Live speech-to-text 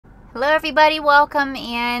Hello everybody, welcome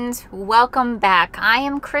and welcome back. I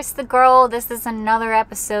am Cris the Girl. This is another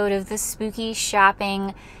episode of the Spooky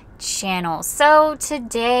Shopping channel. So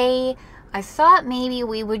today I thought maybe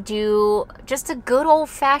we would do just a good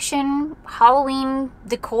old-fashioned Halloween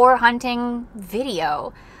decor hunting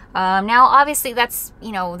video. Now obviously that's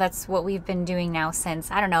what we've been doing now since,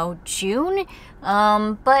 I don't know, June.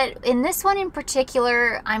 But in this one in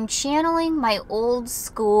particular, I'm channeling my old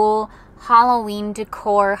school Halloween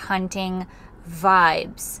decor hunting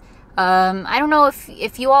vibes. I don't know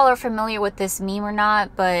if you all are familiar with this meme or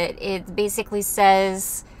not, but it basically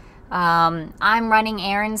says I'm running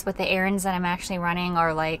errands, but the errands that I'm actually running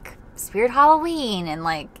are like Spirit Halloween and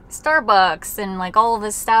like Starbucks and like all of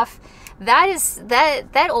this stuff.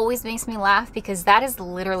 That always makes me laugh because that is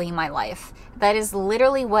literally my life. That is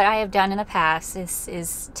literally what I have done in the past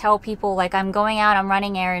is tell people like I'm going out, I'm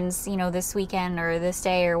running errands, you know, this weekend or this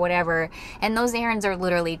day or whatever. And those errands are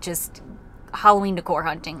literally just Halloween decor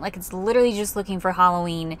hunting. Like it's literally just looking for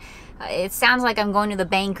Halloween. It sounds like I'm going to the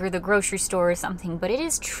bank or the grocery store or something, but it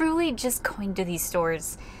is truly just going to these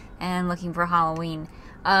stores and looking for Halloween.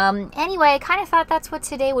 Anyway, I kind of thought that's what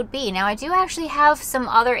today would be. Now I do actually have some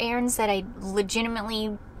other errands that I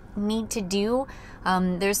legitimately need to do.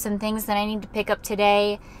 There's some things that I need to pick up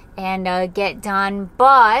today and get done,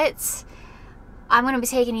 but I'm going to be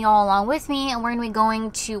taking you all along with me, and we're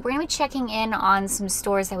going to be checking in on some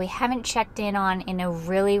stores that we haven't checked in on in a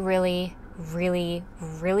really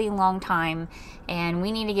long time, and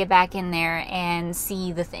we need to get back in there and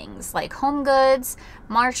see the things like Homegoods,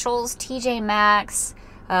 Marshalls, TJ Maxx,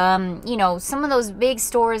 you know, some of those big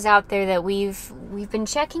stores out there that we've been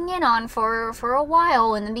checking in on for a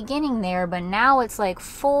while in the beginning there, but now it's like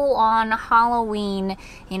full on Halloween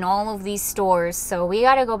in all of these stores. So we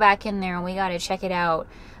got to go back in there and we got to check it out.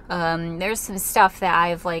 There's some stuff that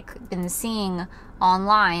I've like been seeing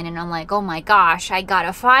online and I'm like, oh my gosh, I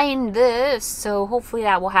gotta find this. So hopefully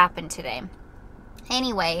that will happen today.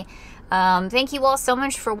 Anyway, thank you all so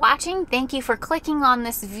much for watching. Thank you for clicking on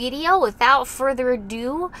this video. Without further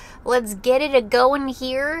ado, let's get it a-going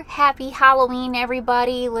here. Happy Halloween,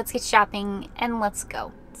 everybody. Let's get shopping and let's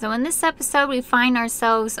go. So in this episode, we find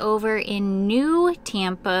ourselves over in New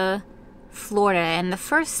Tampa, Florida. And the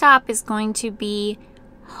first stop is going to be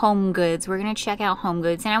Homegoods. We're going to check out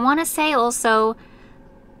Homegoods. And I want to say also,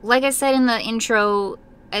 like I said in the intro,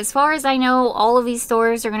 as far as I know, all of these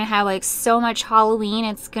stores are going to have like so much Halloween,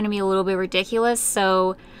 it's going to be a little bit ridiculous.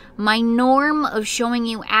 So my norm of showing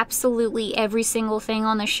you absolutely every single thing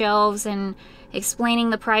on the shelves and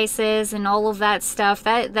explaining the prices and all of that stuff,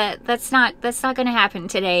 that's not going to happen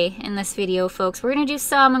today in this video, folks. We're going to do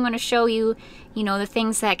some. I'm going to show you, you know, the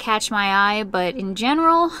things that catch my eye, but in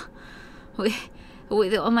general,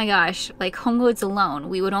 oh my gosh, like Homegoods alone,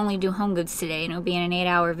 we would only do Homegoods today, and it would be in an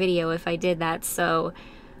 8-hour video if I did that. So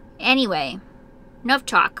anyway, enough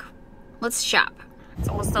talk. Let's shop. It's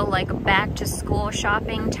also like back to school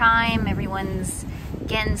shopping time. Everyone's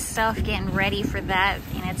getting stuff, getting ready for that.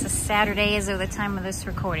 And it's a Saturday as of the time of this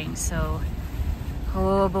recording. So,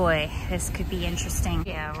 oh boy, this could be interesting.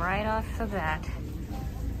 Yeah, right off the bat,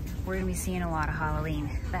 we're gonna be seeing a lot of Halloween.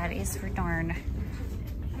 That is for darn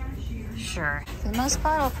sure. For the most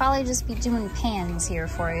part, I'll probably just be doing pans here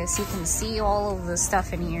for you so you can see all of the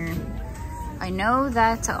stuff in here. I know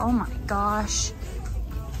that, oh my gosh,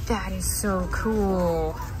 that is so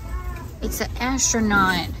cool. It's an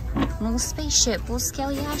astronaut, little spaceship, little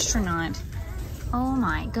skelly astronaut. Oh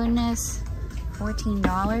my goodness,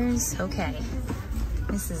 $14, okay.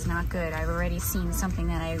 This is not good. I've already seen something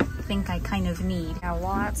that I think I kind of need. Got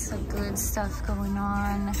lots of good stuff going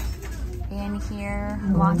on in here.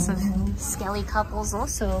 Lots of skelly couples,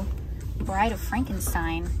 also Bride of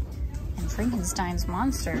Frankenstein and Frankenstein's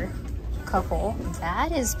monster couple.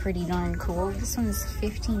 That is pretty darn cool. This one's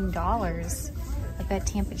 $15. I bet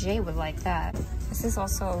Tampa J would like that. This is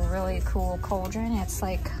also a really cool cauldron. It's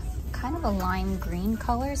like kind of a lime green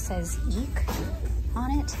color, says Eek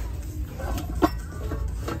on it.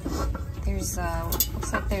 There's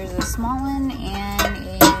looks like there's a small one and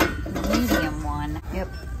a medium one. Yep,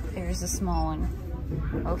 there's a small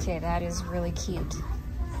one. Okay, that is really cute.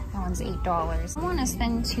 That one's $8. I don't want to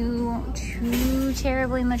spend too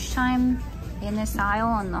terribly much time in this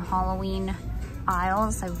aisle, in the Halloween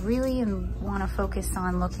aisles. I really want to focus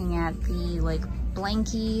on looking at the like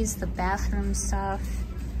blankies, the bathroom stuff,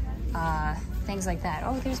 things like that.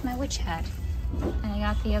 Oh, there's my witch hat that I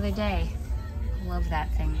got the other day. Love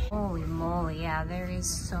that thing. Holy moly, yeah, there is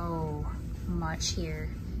so much here.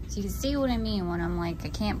 So you can see what I mean when I'm like, I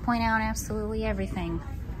can't point out absolutely everything.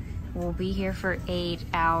 We'll be here for 8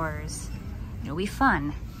 hours. It'll be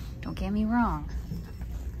fun, don't get me wrong.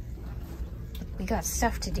 we got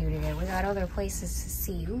stuff to do today. We got other places to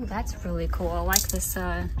see. Ooh, that's really cool. I like this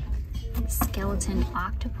skeleton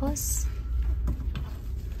octopus.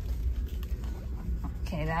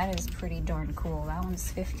 Okay, that is pretty darn cool. That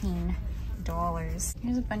one's $15.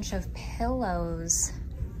 Here's a bunch of pillows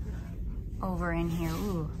over in here.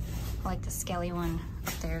 Ooh, I like the skelly one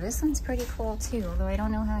up there. This one's pretty cool too, although I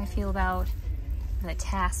don't know how I feel about the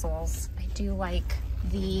tassels. I do like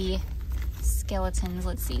the skeletons.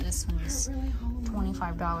 Let's see, this one's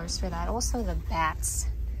 $25 for that. Also the bats,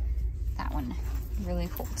 that one, really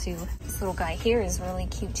cool too. This little guy here is really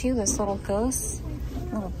cute too. This little ghost,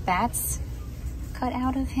 little bats cut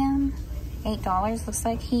out of him. $8. Looks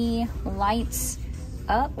like he lights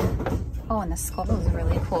up. Oh, and the skull is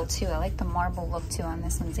really cool too. I like the marble look too on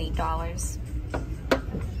this one's $8.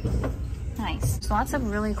 Nice. So lots of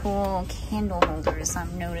really cool candle holders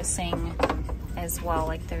I'm noticing as well.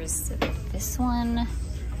 Like there's this one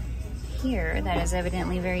here that is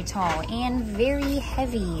evidently very tall and very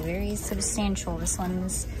heavy, very substantial. This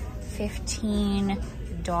one's $15.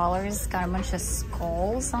 Got a bunch of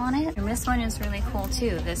skulls on it. And this one is really cool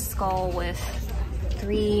too. This skull with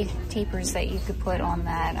 3 tapers that you could put on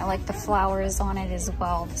that. I like the flowers on it as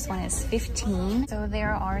well. This one is $15. So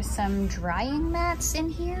there are some drying mats in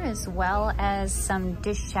here as well as some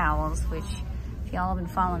dish towels, which if y'all have been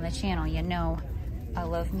following the channel, you know I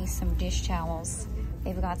love me some dish towels.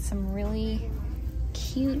 They've got some really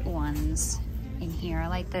cute ones in here. I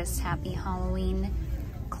like this Happy Halloween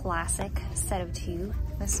classic set of 2.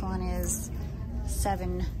 This one is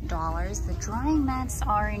 $7. The drying mats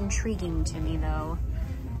are intriguing to me though.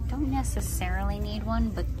 Don't necessarily need one,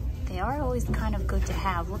 but they are always kind of good to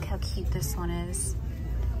have. Look how cute this one is.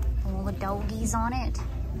 All the doggies on it.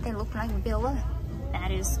 They look like Billa.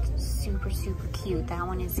 That is super, super cute. That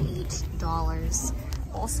one is $8.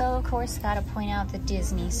 Also, of course, gotta point out the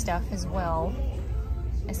Disney stuff as well.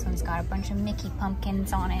 This one's got a bunch of Mickey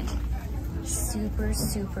pumpkins on it. Super,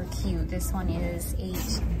 super cute. This one is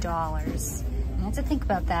 $8. I have to think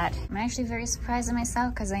about that. I'm actually very surprised at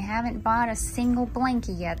myself because I haven't bought a single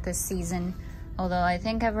blankie yet this season. Although I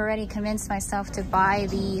think I've already convinced myself to buy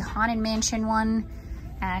the Haunted Mansion one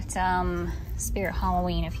at Spirit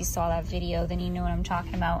Halloween. If you saw that video, then you know what I'm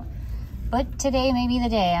talking about. But today may be the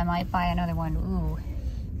day I might buy another one. Ooh,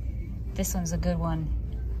 this one's a good one.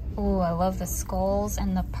 Ooh, I love the skulls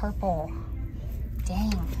and the purple.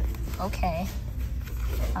 Dang. Okay.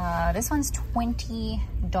 This one's $20.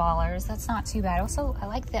 That's not too bad. Also, I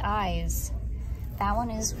like the eyes. That one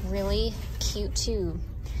is really cute too.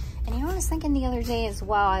 And you know what I was thinking the other day as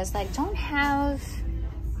well? I was like, don't have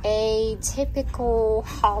a typical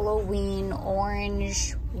Halloween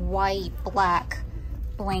orange, white, black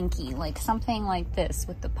blankie. Like something like this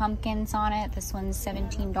with the pumpkins on it. This one's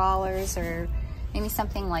 $17, or maybe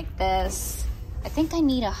something like this. I think I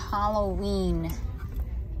need a Halloween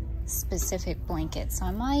specific blanket, so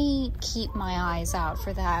I might keep my eyes out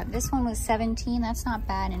for that. This one was $17. That's not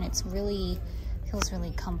bad, and it's really feels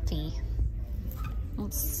really comfy.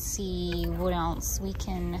 Let's see what else we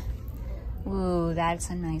can. Ooh,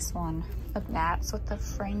 that's a nice one. The bats with the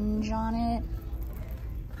fringe on it.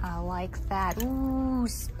 I like that. Ooh,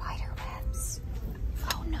 spider webs.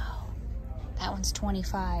 Oh no, that one's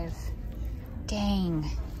 $25. Dang,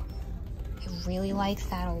 I really like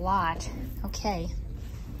that a lot. Okay.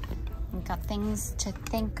 We've got things to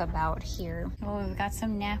think about here. Oh, we've got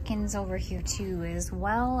some napkins over here too, as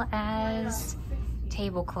well as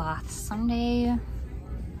tablecloths. Someday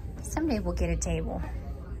we'll get a table.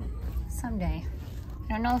 Someday.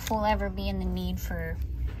 I don't know if we'll ever be in the need for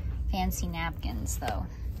fancy napkins though,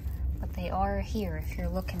 but they are here if you're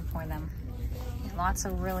looking for them. Lots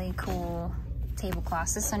of really cool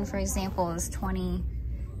tablecloths. This one, for example, is $20.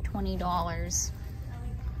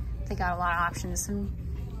 They got a lot of options. Some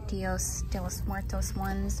Dios de los Muertos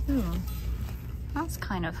ones. Ooh, that's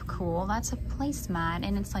kind of cool. That's a placemat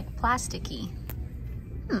and it's like plasticky.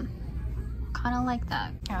 Kind of like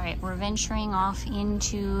that. All right, we're venturing off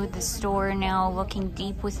into the store now, looking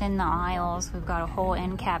deep within the aisles. We've got a whole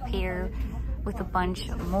end cap here with a bunch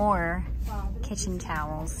more kitchen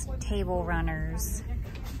towels, table runners,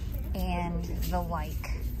 and the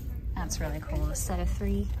like. That's really cool. A set of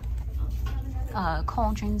 3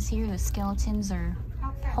 cauldrons here. The skeletons are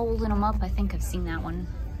holding them up. I think I've seen that one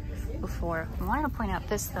before. I wanted to point out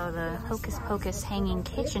this though, the Hocus Pocus hanging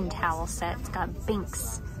kitchen towel set. It's got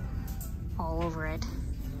Binks all over it.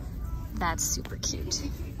 That's super cute.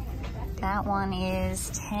 That one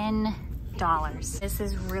is $10. This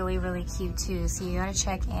is really, really cute too. So you gotta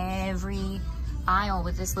check every aisle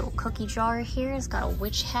with this little cookie jar here. It's got a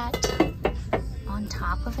witch hat on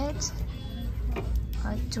top of it.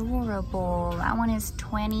 Adorable. That one is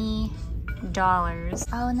 $20.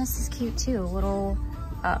 Oh, and this is cute too. A little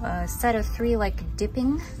set of 3 like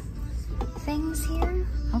dipping things here.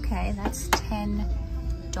 Okay, that's $10.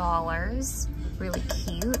 Really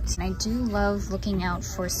cute. And I do love looking out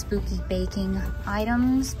for spooky baking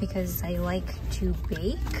items because I like to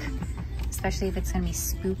bake, especially if it's gonna be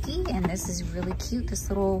spooky. And this is really cute. This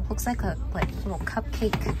little, looks like a little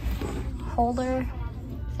cupcake holder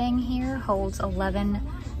thing here. Holds 11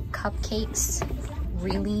 cupcakes.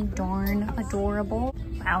 Really darn adorable.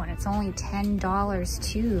 Wow, and it's only $10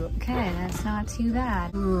 too. Okay, that's not too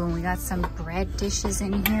bad. Ooh, we got some bread dishes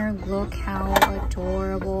in here. Look how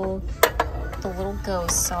adorable the little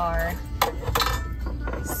ghosts are.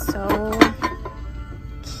 So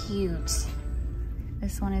cute.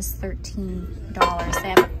 This one is $13. They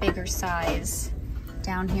have a bigger size.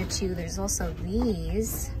 Down here too, there's also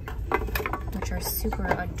these, which are super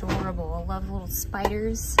adorable. I love little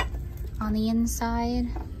spiders on the inside.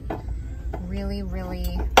 Really,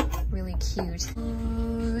 really, really cute.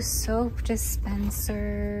 Ooh, soap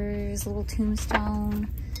dispensers, little tombstone,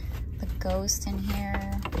 the ghost in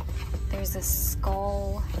here. There's a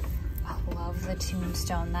skull. I love the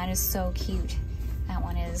tombstone. That is so cute. That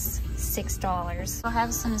one is $6. We'll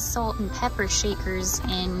have some salt and pepper shakers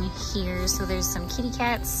in here. So there's some kitty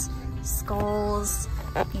cats, skulls,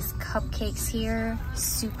 these cupcakes here.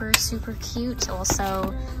 Super, super cute.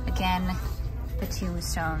 Also, again, the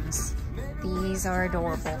tombstones. These are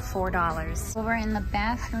adorable, $4. Over in the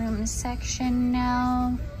bathroom section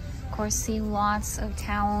now. Of course, see lots of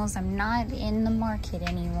towels. I'm not in the market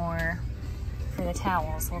anymore for the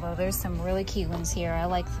towels, although there's some really cute ones here. I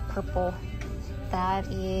like the purple. That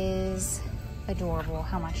is adorable.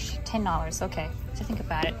 How much? $10. Okay, to think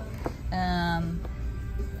about it.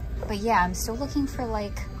 But yeah, I'm still looking for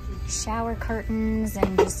like shower curtains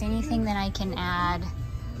and just anything that I can add.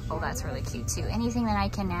 Oh, that's really cute too. Anything that I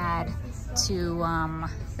can add to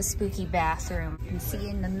the spooky bathroom. You can see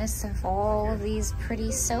in the midst of all of these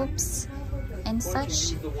pretty soaps and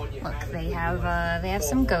such. Look, they have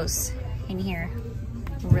some ghosts in here.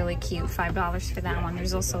 Really cute. $5 for that one.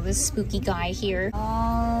 There's also this spooky guy here.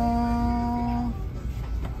 Oh,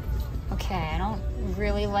 okay. I don't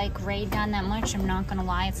really like Raid Gun that much. I'm not gonna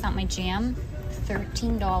lie. It's not my jam.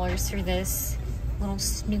 $13 for this little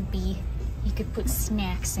Snoopy. You could put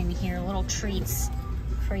snacks in here, little treats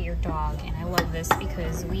for your dog. And I love this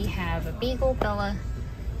because we have a beagle, Bella,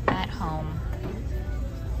 at home,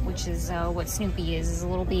 which is what Snoopy is a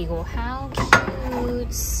little beagle. How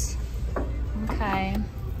cute. Okay.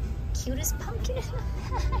 Cutest pumpkin in the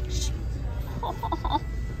match. Oh,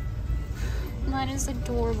 that is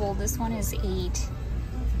adorable. This one is $8.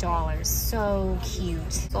 So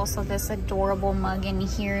cute. Also this adorable mug in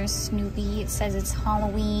here, Snoopy. It says it's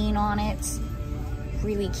Halloween on it.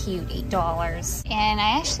 Really cute, $8. And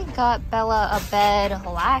I actually got Bella a bed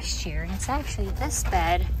last year, and it's actually this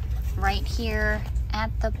bed right here at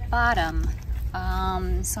the bottom.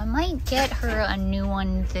 So I might get her a new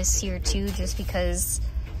one this year too, just because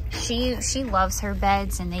she loves her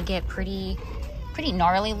beds and they get pretty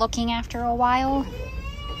gnarly looking after a while.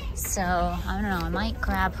 So I don't know, I might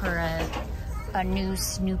grab her a new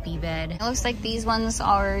Snoopy bed. It looks like these ones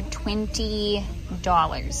are $20.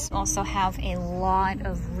 Also have a lot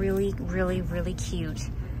of really, really, really cute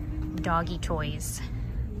doggy toys.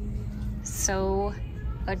 So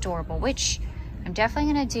adorable, which I'm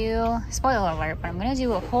definitely gonna do, spoiler alert, but I'm gonna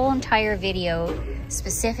do a whole entire video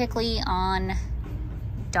specifically on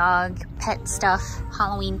dog pet stuff,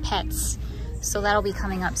 Halloween pets. So that'll be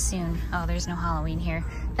coming up soon. Oh, there's no Halloween here.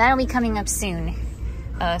 That'll be coming up soon.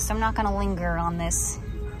 So I'm not gonna linger on this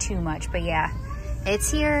too much, but yeah, it's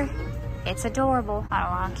here. It's adorable. Got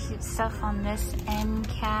a lot of cute stuff on this end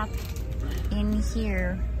cap in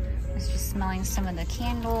here. I was just smelling some of the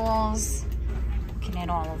candles, looking at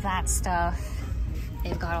all of that stuff.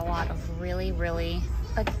 They've got a lot of really, really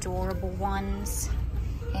adorable ones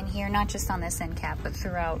in here, not just on this end cap, but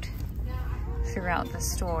throughout the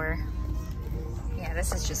store. Yeah,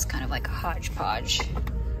 this is just kind of like a hodgepodge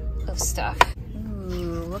of stuff.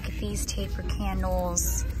 Ooh, look at these taper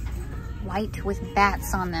candles. White with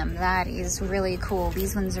bats on them. That is really cool.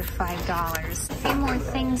 These ones are $5. A few more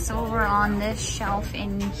things over on this shelf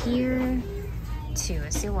in here too. I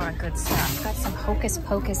see a lot of good stuff. Got some Hocus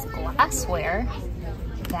Pocus glassware.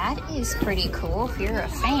 That is pretty cool. If you're a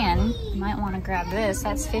fan, you might want to grab this.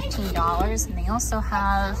 That's $15. And they also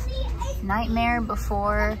have Nightmare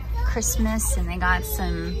Before Christmas, and they got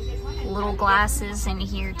some little glasses in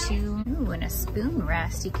here too. Ooh, and a spoon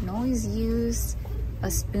rest. You can always use a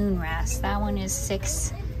spoon rest. That one is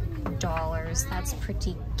 $6. That's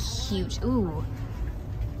pretty cute. Ooh,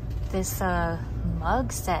 this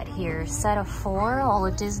mug set here. Set of 4, all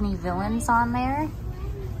the Disney villains on there.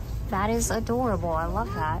 That is adorable. I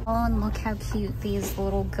love that. Oh, and look how cute these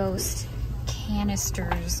little ghost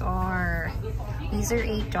canisters are. These are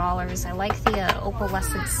 $8. I like the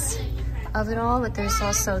opalescence of it all, but there's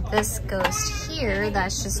also this ghost here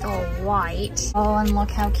that's just all white. Oh, and look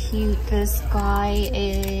how cute this guy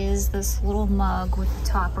is. This little mug with the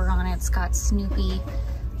topper on it. It's got Snoopy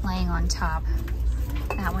laying on top.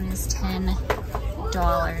 That one is $10.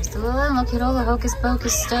 Oh, look at all the Hocus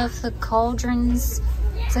Pocus stuff, the cauldrons.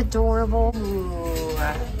 It's adorable. Ooh.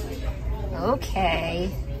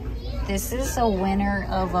 Okay. This is a winner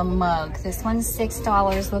of a mug. This one's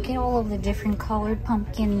 $6. Look at all of the different colored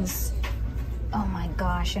pumpkins. Oh my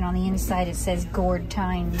gosh, and on the inside it says Gourd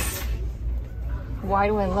Times. Why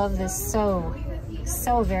do I love this so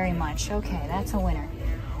very much? Okay, that's a winner.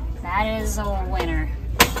 That is a winner.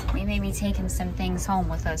 We may be taking some things home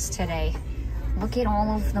with us today. Look at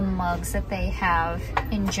all of the mugs that they have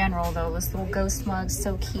in general though. This little ghost mug,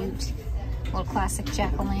 so cute. Little classic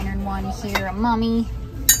jack-o'-lantern one here. A mummy.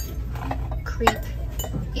 Creep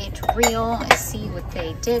it real. I see what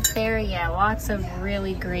they did there. Yeah, lots of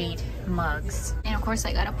really great mugs. And of course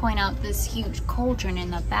I gotta point out this huge cauldron in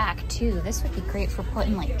the back too. This would be great for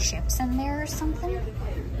putting like chips in there or something.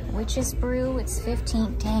 Witch's brew, it's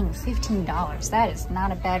 $15. That is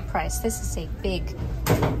not a bad price. This is a big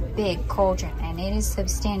cauldron and it is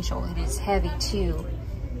substantial. It is heavy too.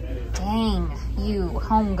 Dang, you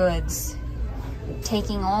Homegoods,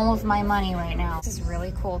 taking all of my money right now. This is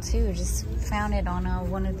really cool too. Just found it on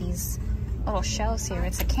one of these little shelves here.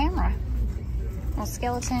 It's a camera. Little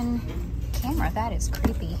skeleton camera. That is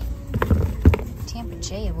creepy. Tampa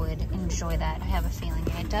J would enjoy that, I have a feeling.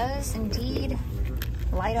 And it does indeed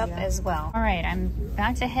light up as well. All right, I'm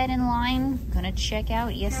about to head in line. Gonna check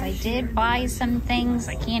out. Yes, I did buy some things.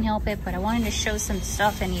 I can't help it, but I wanted to show some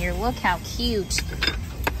stuff in here. Look how cute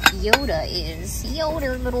Yoda is.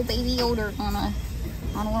 Yoda, little baby Yoda on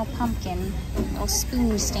a little pumpkin, little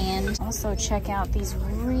spoon stand. Also check out these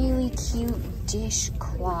really cute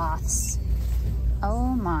dishcloths. Oh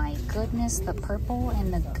my goodness, the purple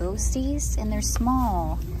and the ghosties, and they're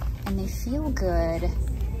small and they feel good.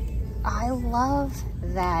 I love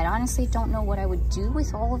that. Honestly, don't know what I would do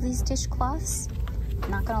with all of these dishcloths.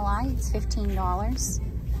 Not gonna lie, it's $15,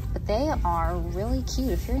 but they are really cute.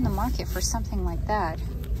 If you're in the market for something like that,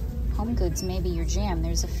 Homegoods may be your jam.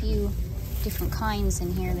 There's a few different kinds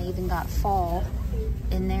in here. They even got fall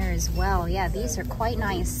in there as well. Yeah, these are quite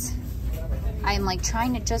nice. I'm like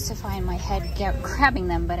trying to justify in my head grabbing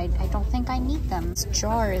them, but I don't think I need them. This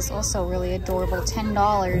jar is also really adorable,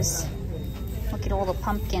 $10. Look at all the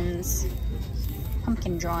pumpkins,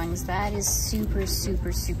 pumpkin drawings. That is super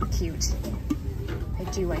cute. I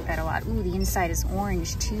do like that a lot. Ooh, the inside is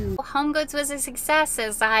orange too. Homegoods was a success,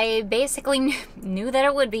 as I basically knew that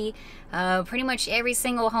it would be. Pretty much every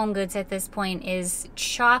single Homegoods at this point is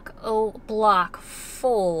chock-o-block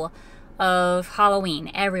full of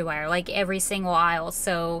Halloween everywhere, like every single aisle.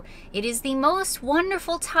 So it is the most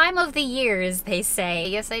wonderful time of the year, as they say.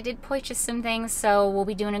 Yes, I did purchase some things, so we'll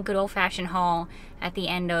be doing a good old-fashioned haul at the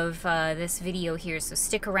end of this video here, so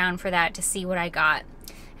stick around for that to see what I got.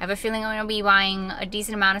 I have a feeling I'm going to be buying a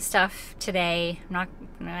decent amount of stuff today.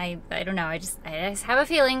 I don't know, I just have a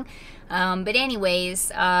feeling. But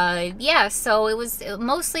anyways, yeah, so it was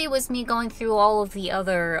mostly me going through all of the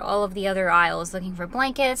other aisles, looking for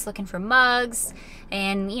blankets, looking for mugs,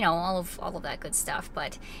 and you know, all of that good stuff.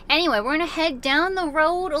 But anyway, we're gonna head down the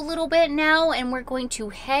road a little bit now, and we're going to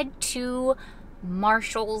head to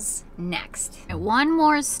Marshall's next. One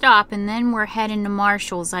more stop and then we're heading to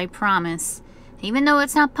Marshall's, I promise. Even though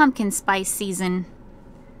it's not pumpkin spice season,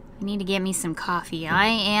 I need to get me some coffee. I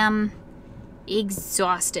am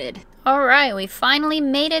exhausted. Alright, we finally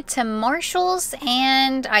made it to Marshall's,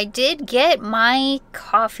 and I did get my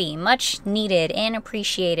coffee. Much needed and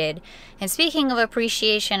appreciated. And speaking of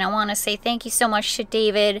appreciation, I want to say thank you so much to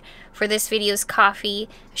David for this video's coffee.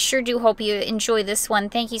 I sure do hope you enjoy this one.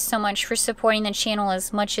 Thank you so much for supporting the channel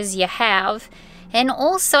as much as you have. And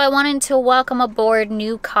also, I wanted to welcome aboard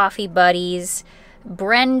new coffee buddies,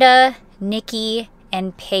 Brenda, Nikki,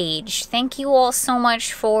 and Paige. Thank you all so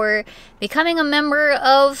much for becoming a member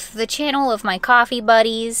of the channel of my coffee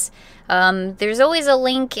buddies. There's always a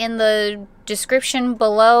link in the description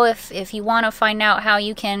below if you want to find out how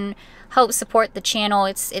you can help support the channel.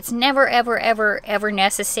 It's never ever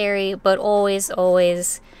necessary, but always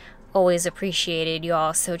appreciated,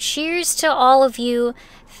 y'all. So cheers to all of you.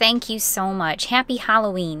 Thank you so much. Happy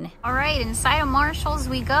Halloween. All right, inside of Marshall's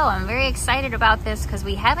we go. I'm very excited about this because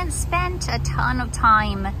we haven't spent a ton of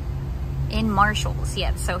time in Marshall's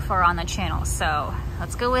yet so far on the channel. So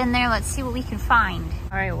let's go in there, let's see what we can find.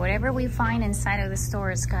 All right, whatever we find inside of the store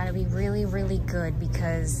has got to be really, really good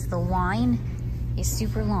because the line is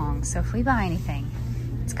super long. So if we buy anything,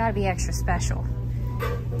 it's got to be extra special.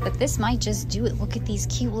 But this might just do it. Look at these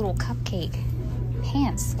cute little cupcake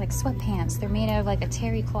pants, like sweatpants. They're made out of like a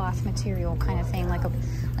terry cloth material kind of thing, like a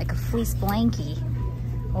fleece blankie.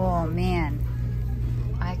 Oh man,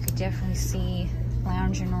 I could definitely see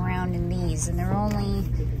lounging around in these, and they're only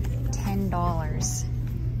 $10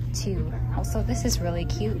 too. Also, this is really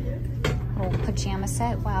cute. Little pajama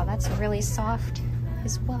set. Wow, that's really soft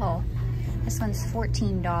as well. This one's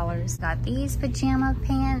 $14. Got these pajama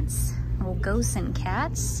pants, little ghosts and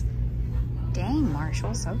cats. Dang,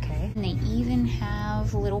 Marshalls, okay. And they even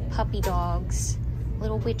have little puppy dogs,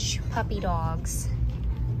 little witch puppy dogs.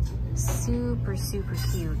 Super, super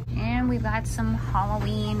cute. And we've got some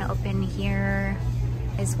Halloween up in here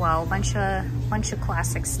as well. Bunch of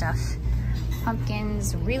classic stuff.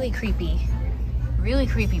 Pumpkins, really creepy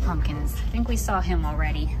pumpkins. I think we saw him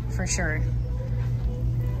already, for sure.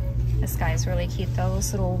 This guy's really cute though,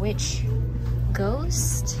 this little witch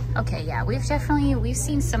ghost. Okay, yeah, we've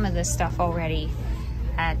seen some of this stuff already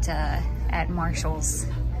at Marshall's.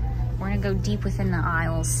 We're gonna go deep within the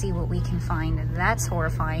aisles, see what we can find. That's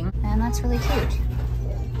horrifying, and that's really cute.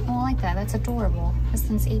 Oh, I like that, that's adorable. This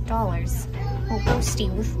one's $8. Little ghosty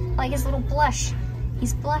with like his little blush.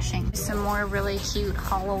 He's blushing. Some more really cute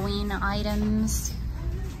Halloween items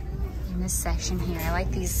in this section here. I like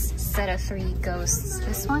these set of 3 ghosts.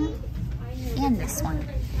 This one and this one.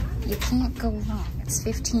 You can't go wrong. It's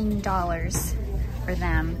 $15 for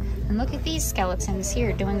them. And look at these skeletons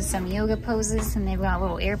here doing some yoga poses, and they've got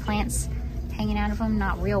little air plants hanging out of them.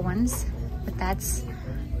 Not real ones, but that's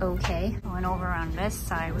okay. And over on this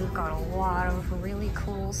side, we've got a lot of really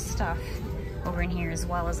cool stuff over in here, as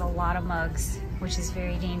well as a lot of mugs, which is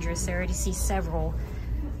very dangerous. I already see several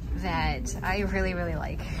that I really, really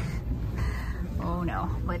like. Oh no,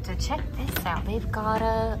 but check this out. They've got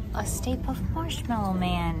a Stay Puft Marshmallow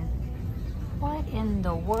Man. What in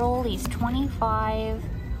the world? He's $25.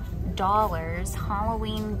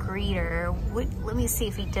 Halloween greeter. Let me see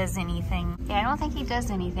if he does anything. Yeah, I don't think he does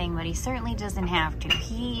anything, but he certainly doesn't have to.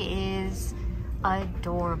 He is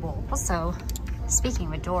adorable. Also, speaking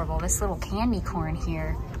of adorable, this little candy corn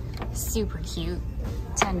here, super cute.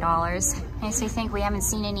 $10. Makes me think we haven't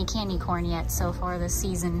seen any candy corn yet so far this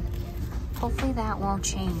season. Hopefully that won't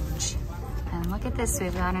change. And look at this,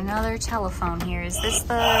 we've got another telephone here. Is this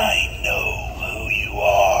the... I know who you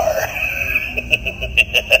are.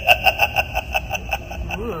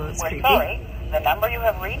 Ooh, it's creepy. Sorry, the number you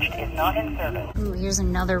have reached is not in service. Ooh, here's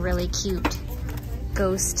another really cute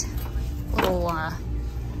ghost little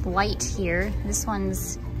light here. This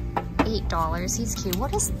one's $8. He's cute.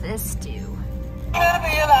 What does this do? Gonna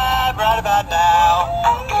be alive right about now.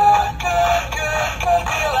 Gonna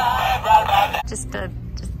be alive right about now. Just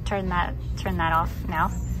turn that off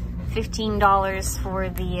now. $15 for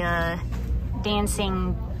the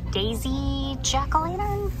dancing daisy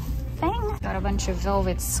jack-o'-lantern thing. Got a bunch of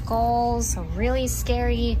velvet skulls, a really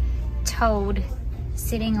scary toad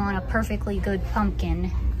sitting on a perfectly good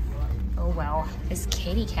pumpkin. Oh well, this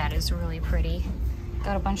kitty cat is really pretty.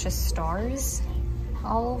 Got a bunch of stars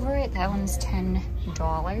all over it. That one's $10.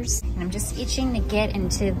 And I'm just itching to get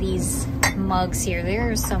into these mugs here. There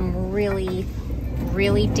are some really,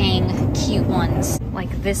 really dang cute ones, like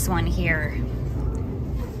this one here.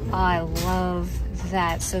 I love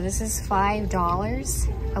that. So this is $5.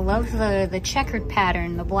 I love the checkered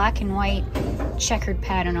pattern, the black and white checkered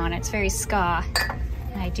pattern on it. It's very ska.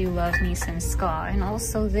 And I do love me some ska. And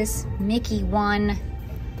also this Mickey one.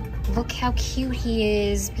 Look how cute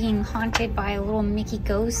he is, being haunted by a little Mickey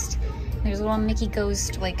ghost. There's a little Mickey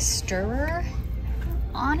ghost like stirrer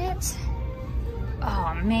on it.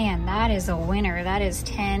 Oh man, that is a winner. That is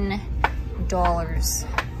 $10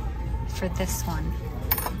 for this one.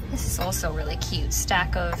 This is also really cute.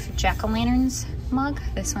 Stack of jack-o'-lanterns mug.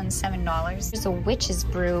 This one's $7. There's a witch's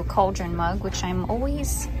brew cauldron mug, which I'm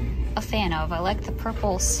always a fan of. I like the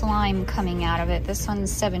purple slime coming out of it. This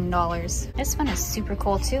one's $7. This one is super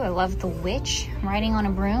cool too. I love the witch riding on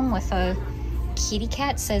a broom with a kitty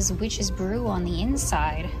cat. Says witch's brew on the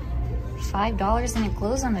inside. $5 and it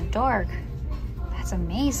glows in the dark. That's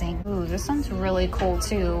amazing. Ooh, this one's really cool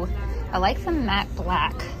too. I like the matte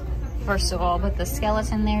black, first of all, with the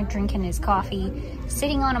skeleton there drinking his coffee,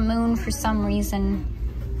 sitting on a moon for some reason.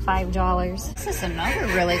 $5. This is another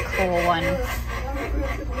really cool one.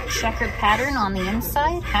 Checkered pattern on the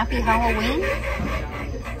inside. Happy Halloween.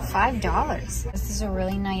 $5. This is a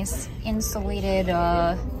really nice insulated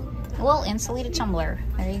Well, insulated tumbler.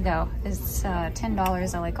 There you go. It's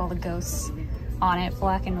 $10. I like all the ghosts on it.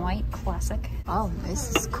 Black and white. Classic. Oh,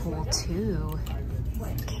 this is cool too.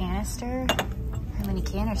 Canister. How many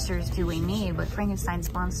canisters do we need with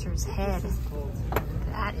Frankenstein's monster's head?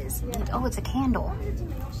 That is neat. Oh, it's a candle.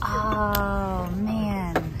 Oh,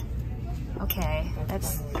 man. Okay,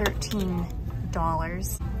 that's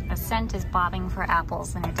 $13. The scent is bobbing for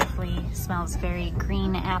apples, and it definitely smells very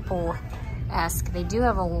green apple-esque. They do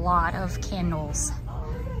have a lot of candles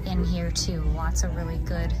in here too. Lots of really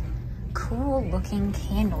good, cool looking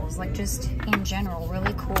candles. Like just in general,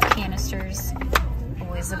 really cool canisters.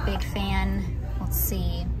 Always a big fan. Let's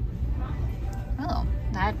see. Oh,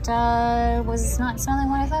 that was not smelling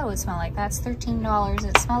what I thought it would smell like. That's $13.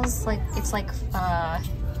 It smells like, it's like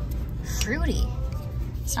fruity.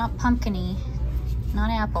 It's not pumpkin-y, not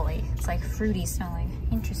apple-y. It's like fruity smelling.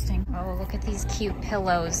 Interesting. Oh, look at these cute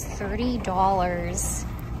pillows. $30.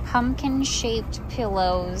 Pumpkin-shaped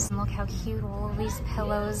pillows. And look how cute all of these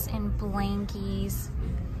pillows and blankies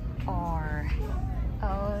are.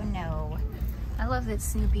 Oh no. I love that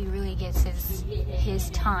Snoopy really gets his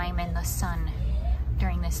time in the sun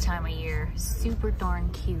during this time of year. Super darn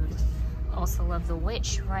cute. Also love the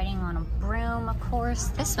witch riding on a broom, of course.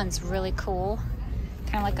 This one's really cool.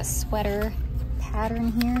 Kind of like a sweater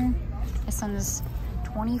pattern here. This one's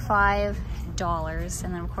 $25.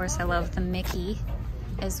 And then of course I love the Mickey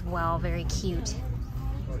as well. Very cute.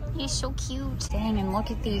 He's so cute. Dang, and look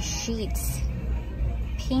at these sheets.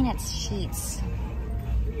 Peanuts sheets.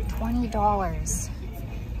 $20.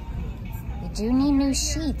 We do need new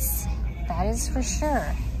sheets. That is for sure.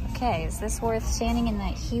 Okay, is this worth standing in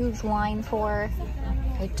that huge line for?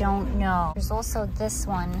 I don't know. There's also this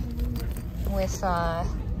one with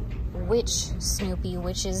Witch Snoopy,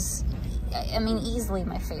 which is, I mean, easily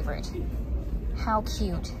my favorite. How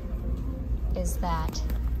cute is that?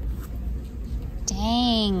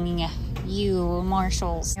 Dang, you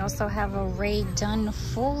Marshalls. I also have a Ray Dunn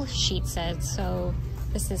full sheet set, so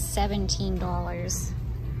this is $17.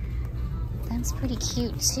 That's pretty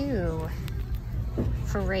cute too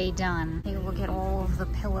for Ray Dunn. Hey, look at all of the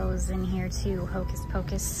pillows in here too. Hocus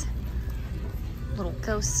Pocus. Little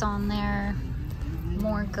ghosts on there.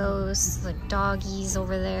 More ghosts. The doggies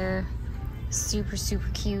over there. Super, super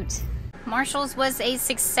cute. Marshall's was a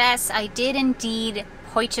success. I did indeed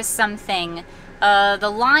purchase something.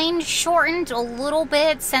 The line shortened a little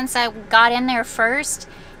bit since I got in there first,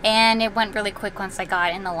 and it went really quick once I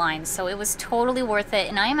got in the line, so it was totally worth it.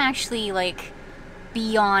 And I'm actually like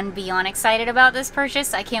beyond excited about this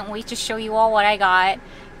purchase. I can't wait to show you all what I got,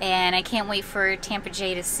 and I can't wait for Tampa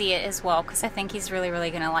J to see it as well, because I think he's really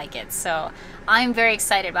gonna like it. So I'm very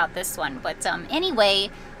excited about this one. But anyway,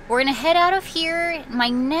 we're gonna head out of here. My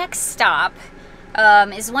next stop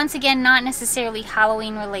is once again not necessarily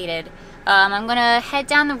Halloween related. I'm gonna head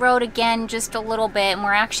down the road again just a little bit, and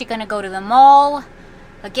we're actually gonna go to the mall.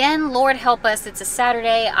 Again, Lord help us, it's a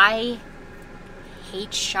Saturday. I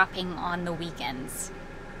hate shopping on the weekends.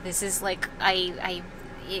 This is like,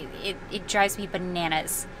 it drives me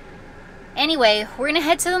bananas. Anyway, we're gonna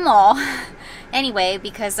head to the mall. Anyway,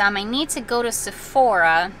 because I need to go to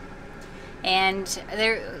Sephora, and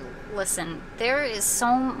listen, there is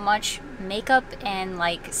so much makeup and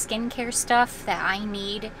like skincare stuff that I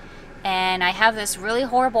need. And I have this really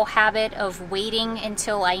horrible habit of waiting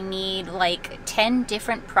until I need like 10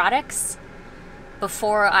 different products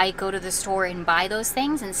before I go to the store and buy those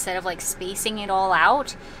things, instead of like spacing it all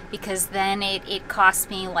out, because then it costs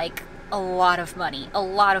me like a lot of money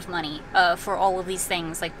for all of these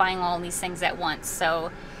things, like buying all of these things at once. So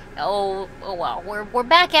oh well, we're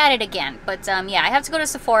back at it again. But yeah, I have to go to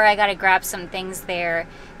Sephora. I gotta grab some things there,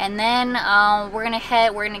 and then we're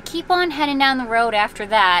gonna keep on heading down the road after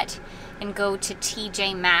that and go to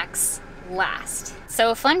TJ Maxx last.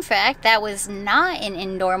 So fun fact, that was not an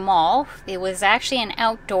indoor mall. It was actually an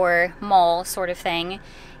outdoor mall sort of thing.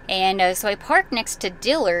 And so I parked next to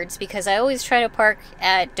Dillard's, because I always try to park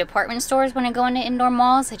at department stores when I go into indoor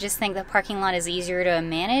malls. I just think the parking lot is easier to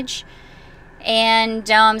manage. And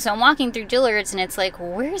so I'm walking through Dillard's, and it's like,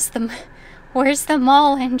 where's the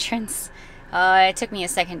mall entrance? It took me a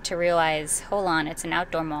second to realize, hold on, it's an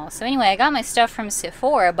outdoor mall. So anyway, I got my stuff from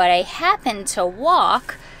Sephora, but I happened to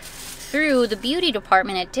walk through the beauty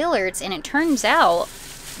department at Dillard's, and it turns out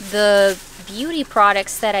the beauty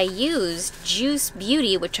products that I used, Juice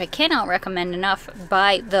Beauty, which I cannot recommend enough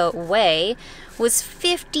by the way, was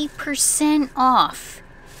 50% off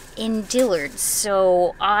in Dillard's.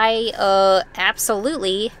 So I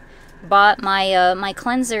absolutely bought my my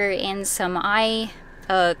cleanser and some eye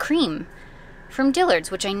cream from Dillard's,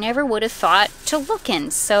 which I never would have thought to look in.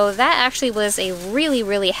 So that actually was a really,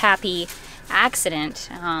 really happy accident.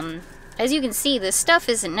 As you can see, this stuff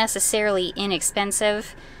isn't necessarily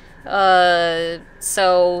inexpensive.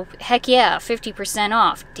 So heck yeah, 50%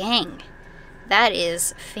 off. Dang, that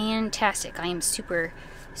is fantastic. I am super,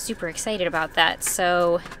 super excited about that.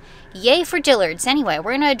 So yay for Dillard's. Anyway,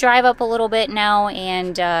 we're gonna drive up a little bit now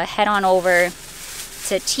and head on over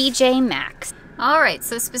to TJ Maxx. Alright,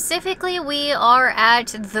 so specifically we are at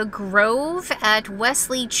the Grove at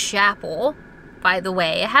Wesley Chapel. By the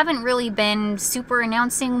way, I haven't really been super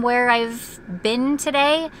announcing where I've been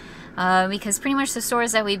today, because pretty much the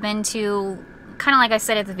stores that we've been to, kind of like I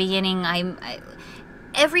said at the beginning,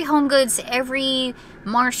 every HomeGoods, every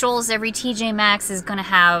Marshalls, every TJ Maxx is gonna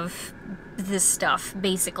have this stuff,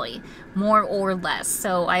 basically, more or less.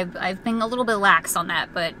 So I've been a little bit lax on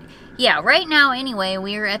that, but yeah, right now anyway,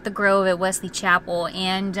 we're at the Grove at Wesley Chapel,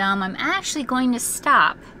 and I'm actually going to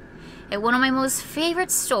stop at one of my most favorite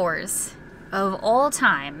stores of all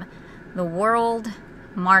time, the World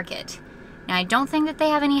Market. Now, I don't think that they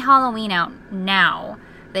have any Halloween out now.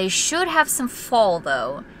 They should have some fall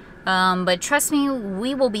though. But trust me,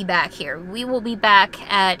 we will be back here. We will be back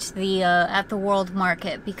at the World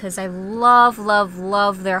Market because I love, love,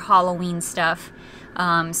 love their Halloween stuff.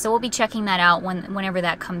 So we'll be checking that out whenever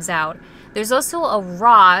that comes out. There's also a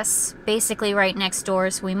Ross basically right next door,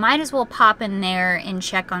 so we might as well pop in there and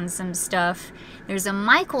check on some stuff. There's a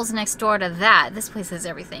Michael's next door to that. This place has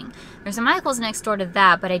everything. There's a Michael's next door to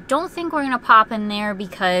that, but I don't think we're gonna pop in there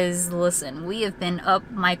because, listen, we have been up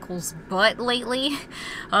Michael's butt lately.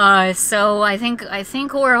 So I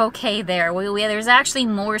think we're okay there. There's actually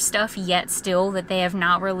more stuff yet still that they have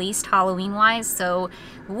not released Halloween-wise, so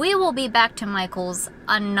we will be back to Michael's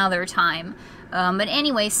another time. But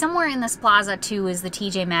anyway, somewhere in this plaza too is the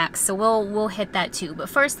TJ Maxx, so we'll hit that too. But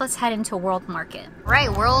first, let's head into World Market. Right,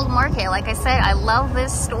 World Market. Like I said, I love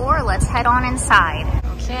this store. Let's head on inside.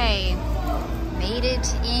 Okay, made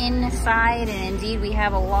it inside, and indeed we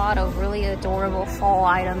have a lot of really adorable fall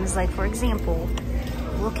items. Like, for example,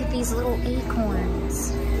 look at these little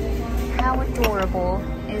acorns. How adorable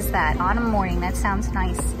is that? Autumn morning, that sounds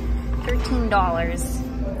nice. $13.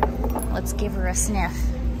 Let's give her a sniff.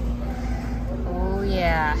 Oh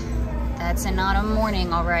yeah, that's an autumn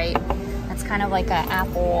morning, all right. That's kind of like an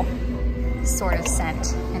apple sort of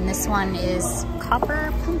scent. And this one is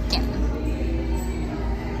copper pumpkin.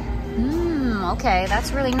 Okay,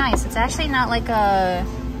 that's really nice. It's actually not like a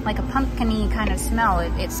pumpkin-y kind of smell.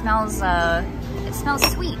 It smells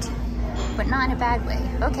sweet, but not in a bad way.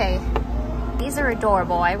 Okay, these are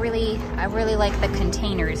adorable. I really like the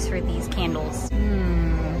containers for these candles.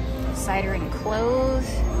 Cider and clove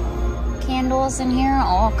candles in here,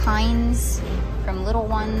 all kinds, from little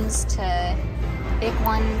ones to big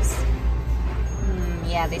ones.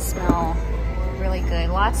 Yeah, they smell really good.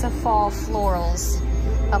 Lots of fall florals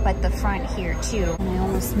up at the front here too. And I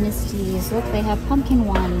almost missed these. Look, they have pumpkin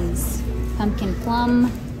ones. Pumpkin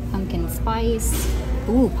plum, pumpkin spice.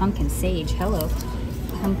 Ooh, pumpkin sage, hello.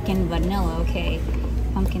 Pumpkin vanilla, okay.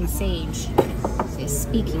 Pumpkin sage is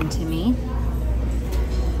speaking to me.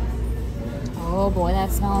 Oh boy,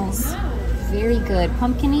 that smells very good.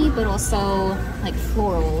 Pumpkin-y, but also like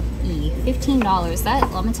floral-y. $15. That,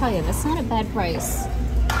 let me tell you, that's not a bad price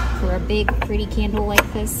for a big, pretty candle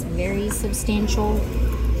like this. Very substantial,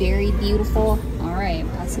 very beautiful. All right,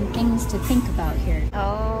 got some things to think about here.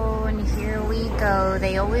 Oh, and here we go.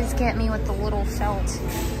 They always get me with the little felt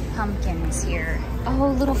pumpkins here.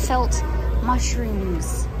 Oh, little felt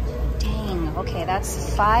mushrooms. Dang, okay,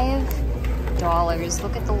 that's $5.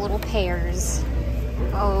 Look at the little pears.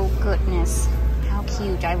 Oh goodness, how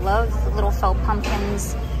cute. I love the little felt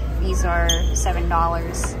pumpkins. These are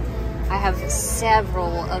 $7. I have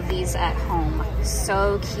several of these at home.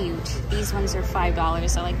 So cute. These ones are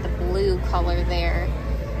 $5. I like the blue color there.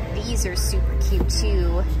 These are super cute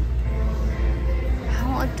too.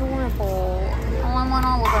 How adorable. Oh, I want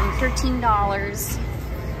all of them. $13.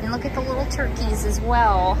 And look at the little turkeys as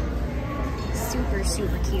well. Super,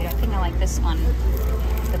 super cute. I think I like this one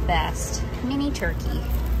the best. Mini turkey.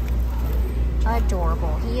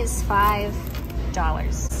 Adorable. He is $5.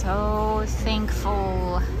 So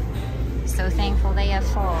thankful. So thankful they have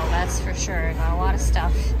fall, that's for sure. Got a lot of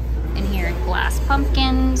stuff in here. Glass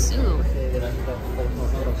pumpkins. Ooh.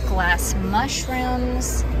 Glass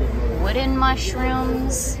mushrooms. Wooden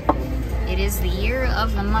mushrooms. It is the year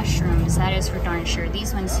of the mushrooms, that is for darn sure.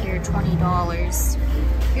 These ones here, $20.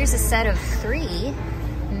 Here's a set of 3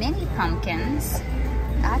 mini pumpkins.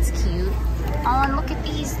 That's cute. Oh, and look at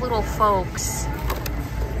these little folks.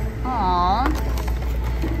 Aww.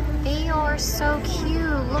 They are so cute.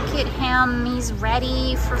 Look at him. He's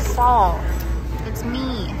ready for fall. It's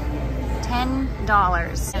me.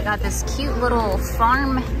 $10. I got this cute little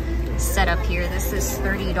farm set up here. This is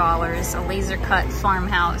 $30. A laser cut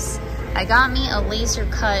farmhouse. I got me a laser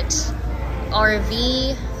cut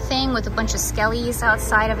RV thing with a bunch of skellies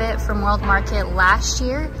outside of it from World Market last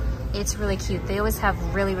year. It's really cute. They always have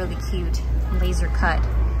really, really cute laser cut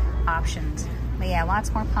options. But yeah,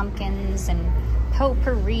 lots more pumpkins and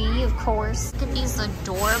potpourri, of course. Look at these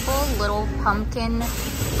adorable little pumpkin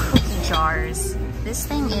cookie jars. This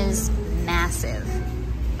thing is massive.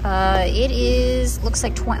 It is, looks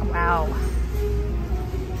like wow.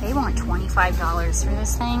 They want $25 for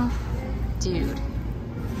this thing? Dude.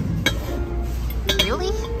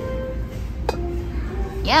 Really?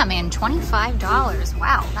 Yeah, man, $25.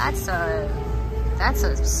 Wow, that's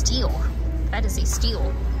a steal. That is a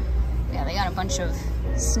steal. Yeah, they got a bunch of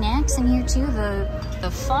snacks in here too.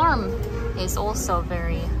 The farm is also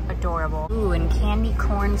very adorable. Ooh, and candy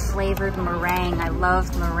corn flavored meringue. I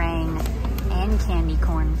love meringue and candy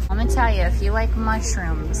corn. I'm gonna tell you, if you like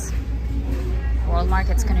mushrooms, World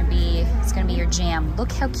Market's gonna be, it's gonna be your jam.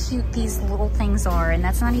 Look how cute these little things are, and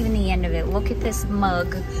that's not even the end of it. Look at this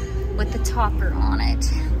mug with the topper on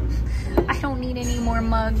it. I don't need any more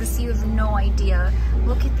mugs, you have no idea.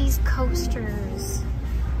 Look at these coasters.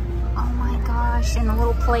 Oh my gosh, and the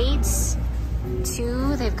little plates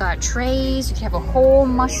too. They've got trays. You can have a whole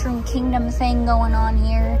Mushroom Kingdom thing going on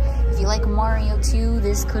here. If you like Mario 2,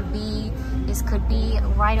 this could be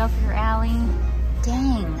right up your alley.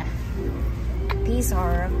 Dang. These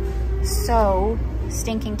are so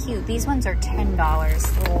stinking cute. These ones are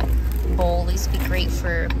 $10. Little bowl. These would be great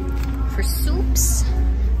for soups,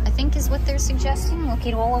 I think is what they're suggesting. Look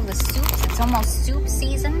at all of the soups. It's almost soup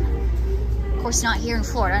season. Of course, not here in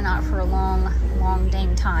Florida, not for a long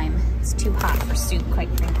dang time. It's too hot for soup, quite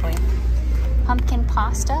frankly. Pumpkin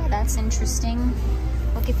pasta, that's interesting.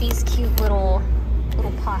 Look at these cute little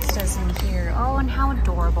pastas in here. Oh, and how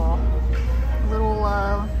adorable.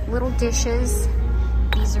 Little dishes.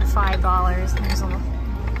 These are $5. There's a little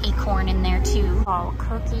acorn in there too. Fall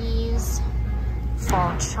cookies,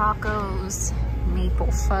 fall chocos,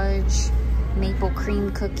 maple fudge, maple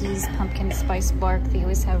cream cookies, pumpkin spice bark. They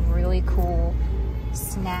always have really cool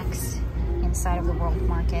snacks inside of the World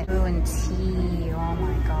Market. Ooh, and tea, oh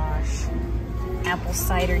my gosh. Apple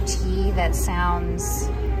cider tea, that sounds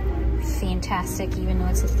fantastic even though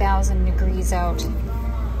it's 1,000 degrees out.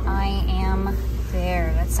 I am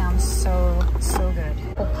there. That sounds so good.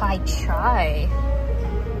 Apple pie chai.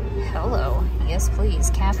 Hello. Yes, please.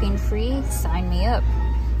 Caffeine free. Sign me up.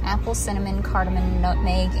 Apple, cinnamon, cardamom,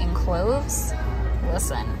 nutmeg, and cloves.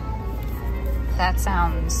 Listen, that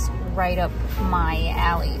sounds right up my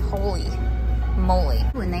alley. Holy moly.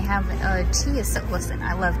 When they have tea, listen,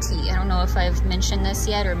 I love tea. I don't know if I've mentioned this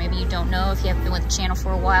yet, or maybe you don't know if you haven't been with the channel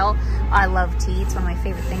for a while. I love tea. It's one of my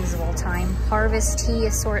favorite things of all time. Harvest tea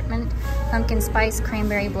assortment. Pumpkin spice,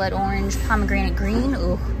 cranberry, blood orange, pomegranate green.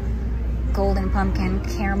 Ooh. Golden pumpkin,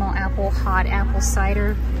 caramel apple, hot apple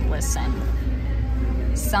cider. Listen,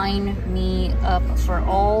 sign me up for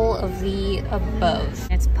all of the above.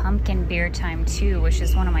 It's pumpkin beer time too, which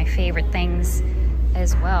is one of my favorite things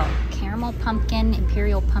as well. Caramel pumpkin,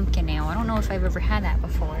 imperial pumpkin ale. I don't know if I've ever had that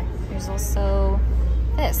before. There's also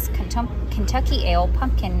this Kentucky ale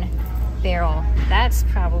pumpkin barrel. That's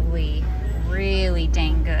probably really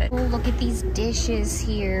dang good. Oh, look at these dishes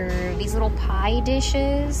here. These little pie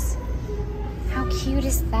dishes. How cute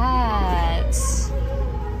is that?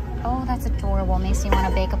 Oh, that's adorable. Makes me want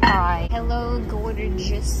to bake a pie. Hello,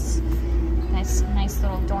 gorgeous. Nice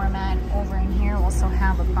little doormat over in here. We also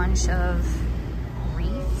have a bunch of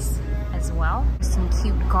wreaths as well. Some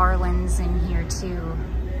cute garlands in here too.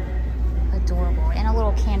 Adorable. And a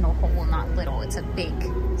little candle holder. Well, not little. It's a big,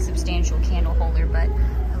 substantial candle holder. But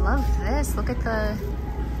I love this. Look at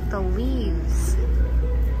the leaves.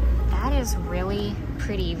 That is really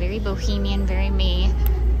pretty. Very bohemian, very me.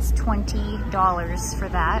 It's $20 for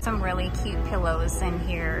that. Some really cute pillows in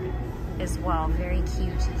here as well. Very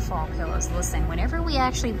cute fall pillows. Listen, whenever we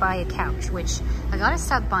actually buy a couch, which I gotta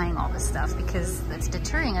stop buying all this stuff because it's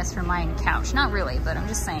deterring us from buying a couch. Not really, but I'm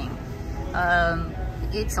just saying.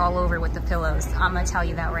 It's all over with the pillows. I'm gonna tell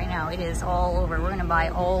you that right now. It is all over. We're gonna buy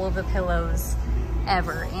all of the pillows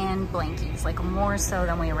ever and blankets, like more so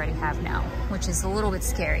than we already have now, which is a little bit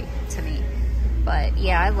scary to me. But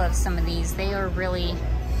yeah, I love some of these. They are really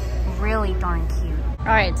darn cute. All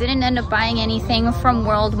right, didn't end up buying anything from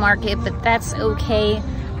World Market, but that's okay.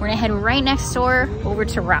 We're gonna head right next door over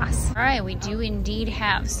to Ross. All right, we do indeed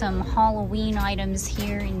have some Halloween items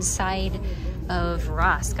here inside of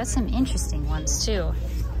Ross. Got some interesting ones too.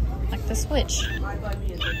 like the Switch.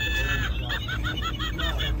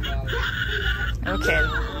 Okay.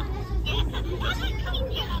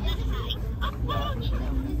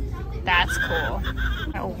 That's cool.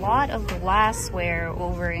 A lot of glassware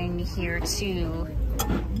over in here too.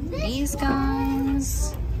 These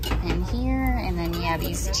guys, and here, and then yeah,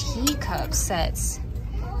 these teacup sets.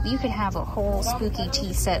 You could have a whole spooky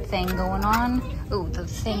tea set thing going on. Oh, the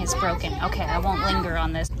thing is broken. Okay, I won't linger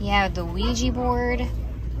on this. Yeah, the Ouija board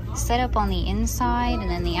set up on the inside, and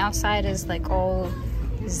then the outside is like all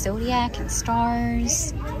zodiac and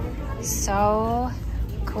stars. So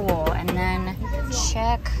cool. And then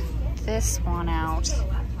check this one out.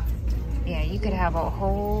 Yeah, you could have a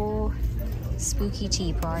whole spooky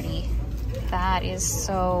tea party. That is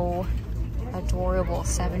so adorable.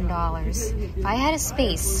 $7. If I had a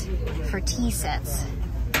space for tea sets,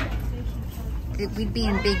 we'd be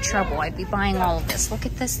in big trouble. I'd be buying all of this. Look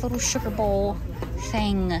at this little sugar bowl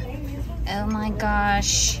thing. Oh my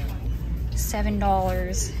gosh.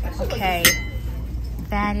 $7. Okay.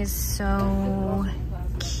 That is so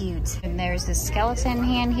cute. And there's this skeleton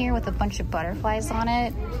hand here with a bunch of butterflies on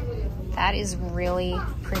it. That is really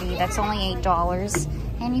pretty. That's only $8.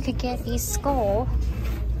 And you could get a skull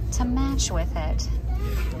to match with it.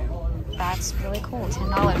 That's really cool.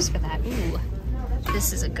 $10 for that. Ooh,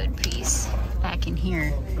 this is a good piece. Back in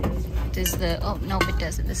here. Does the, oh, nope, it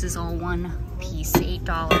doesn't. This is all one piece.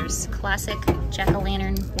 $8. Classic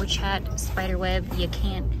jack-o'-lantern, witch hat, spider web. You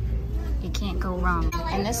can't go wrong.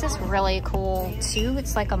 And this is really cool too.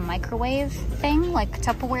 It's like a microwave thing, like a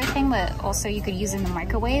Tupperware thing, but also you could use in the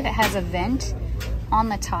microwave. It has a vent on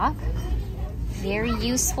the top. Very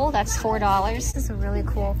useful. That's $4. This is a really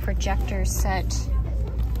cool projector set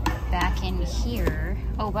back in here.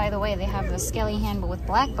 Oh, by the way, they have the skelly hand but with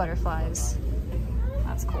black butterflies.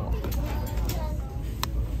 That's cool.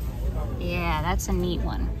 Yeah, that's a neat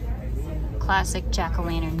one. Classic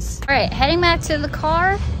jack-o'-lanterns. All right, heading back to the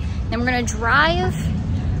car. Then we're gonna drive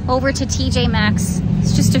over to TJ Maxx.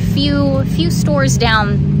 It's just a few stores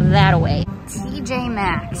down that way. TJ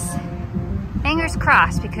Maxx. Fingers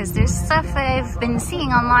crossed, because there's stuff that I've been seeing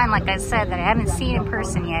online, like I said, that I haven't seen in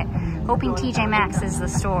person yet. Hoping TJ Maxx is the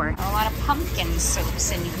store. A lot of pumpkin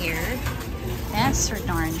soaps in here. That's for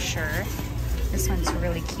darn sure. This one's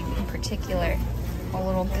really cute in particular. All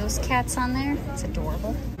little ghost cats on there. It's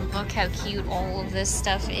adorable. Look how cute all of this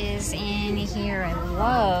stuff is in here. I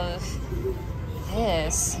love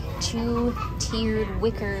this two-tiered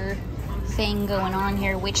wicker thing going on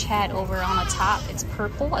here. Witch hat over on the top. It's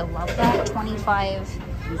purple. I love that.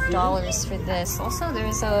 $25 for this. Also,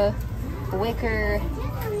 there's a wicker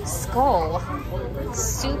skull.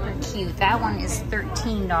 Super cute. That one is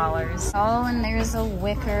 $13. Oh, and there's a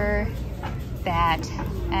wicker bat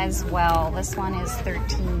as well. This one is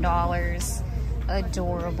 $13.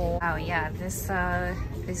 Adorable. Oh yeah, this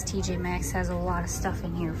TJ Maxx has a lot of stuff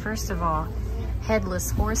in here. First of all,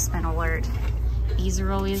 headless horseman alert. These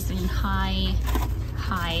are always in high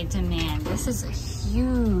demand. This is a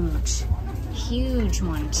huge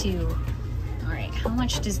one too. All right, how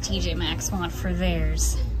much does TJ Maxx want for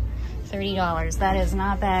theirs? $30. That is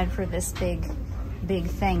not bad for this big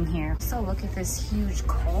thing here. So look at this huge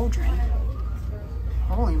cauldron.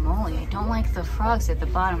 Holy moly, I don't like the frogs at the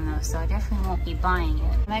bottom though, so I definitely won't be buying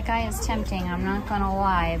it. That guy is tempting, I'm not gonna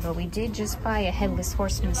lie, but we did just buy a headless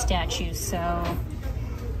horseman statue, so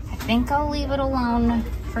I think I'll leave it alone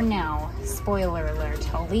for now. Spoiler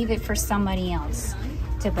alert, I'll leave it for somebody else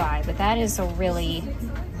to buy, but that is a really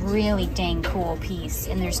dang cool piece,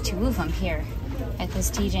 and there's two of them here at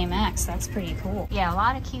this TJ Maxx. That's pretty cool. Yeah, a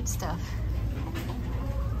lot of cute stuff.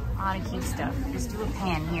 A lot of cute stuff. Just do a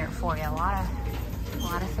pan here for you. A lot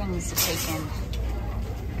of things to take in.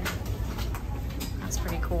 That's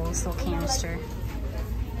pretty cool. This little canister.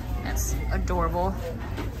 That's adorable.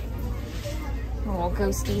 Little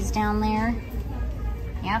ghosties down there.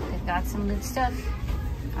 Yep, they've got some good stuff.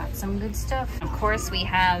 Got some good stuff. Of course, we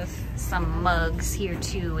have some mugs here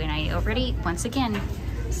too, and I already, once again,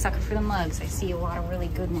 sucker for the mugs. I see a lot of really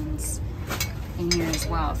good ones in here as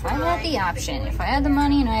well. If I had the option, if I had the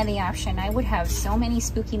money and I had the option, I would have so many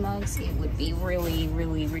spooky mugs. It would be really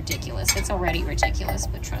ridiculous. It's already ridiculous,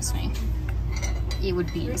 but trust me, it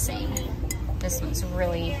would be insane. This one's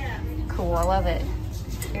really cool. I love it.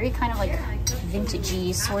 Very kind of like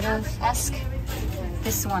vintagey sort of esque.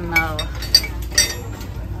 This one though,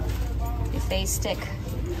 if they stick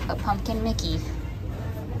a pumpkin Mickey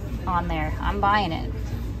on there, I'm buying it.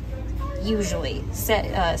 Usually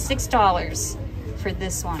 $6 for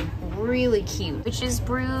this one. Really cute. Witch's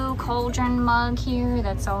Brew cauldron mug here.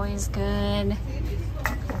 That's always good.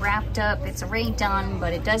 wrapped up. It's already done,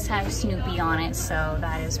 but it does have Snoopy on it, so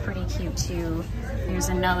that is pretty cute too. There's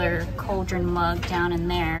another cauldron mug down in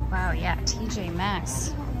there. Wow, yeah, TJ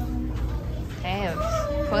Maxx. They have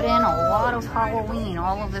put in a lot of Halloween,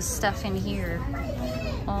 all of this stuff in here.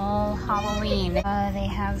 All Halloween. They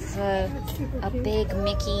have a big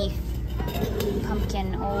Mickey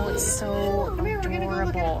pumpkin. Oh, it's so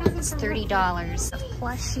adorable. It's $30. The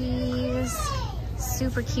plushies,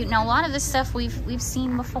 super cute. Now a lot of this stuff we've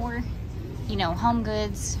seen before. You know,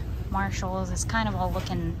 HomeGoods, Marshalls. It's kind of all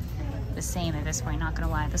looking the same at this point. Not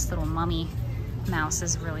gonna lie, this little mummy mouse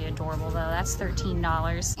is really adorable though. That's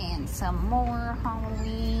 $13. And some more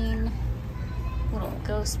Halloween. Little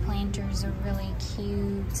ghost planters are really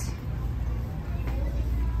cute.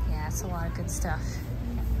 Yeah, it's a lot of good stuff.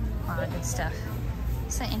 A lot of good stuff.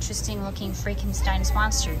 It's an interesting looking Frankenstein's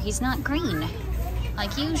monster. He's not green,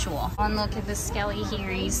 like usual. One look at the Skelly here,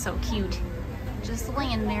 he's so cute. Just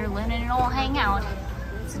laying there, letting it all hang out.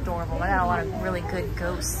 It's adorable. I got a lot of really good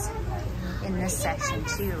ghosts in this section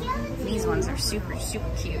too. These ones are super, super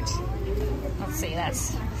cute. Let's see,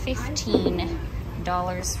 that's $15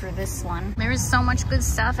 for this one. There was so much good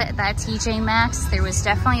stuff at that TJ Maxx. There was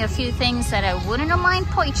definitely a few things that I wouldn't have mind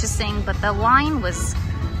purchasing, but the line was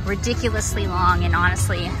ridiculously long, and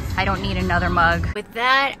honestly, I don't need another mug. With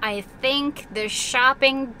that, I think the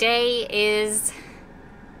shopping day is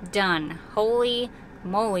done. Holy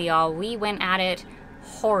moly, y'all. We went at it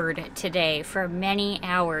hard today for many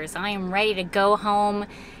hours. I am ready to go home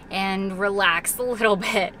and relax a little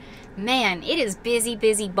bit. Man, it is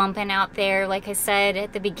busy bumping out there. Like I said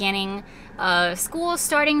at the beginning, school is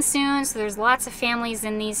starting soon, so there's lots of families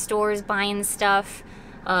in these stores buying stuff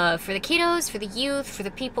for the kiddos, for the youth, for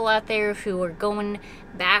the people out there who are going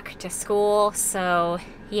back to school. So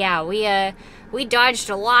yeah, we dodged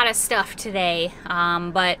a lot of stuff today,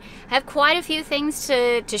 but I have quite a few things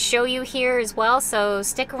to show you here as well, so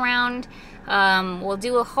stick around. We'll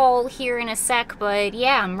do a haul here in a sec, but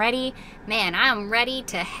yeah, I'm ready. Man, I'm ready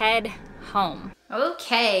to head home.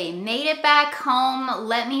 Okay, made it back home.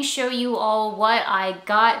 Let me show you all what I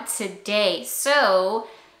got today. So,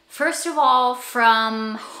 first of all,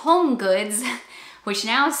 from HomeGoods, which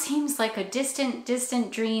now seems like a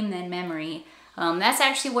distant dream than memory. That's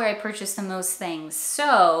actually where I purchased the most things.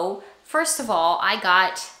 So, first of all, I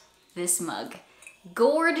got this mug.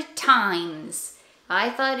 Gourd Times. I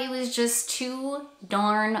thought it was just too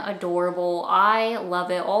darn adorable. I love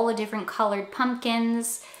it. All the different colored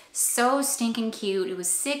pumpkins. So stinking cute. It was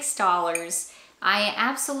 $6. I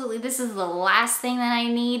absolutely, this is the last thing that I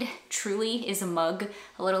need, truly, is a mug,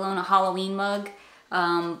 let alone a Halloween mug.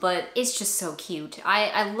 But it's just so cute.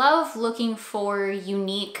 I love looking for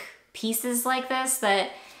unique pieces like this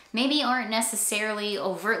that maybe aren't necessarily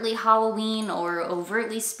overtly Halloween or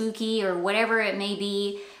overtly spooky or whatever it may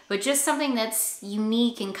be, but just something that's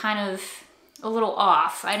unique and kind of a little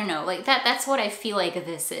off. I don't know, like that's what I feel like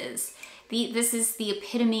this is. This is the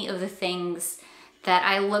epitome of the things that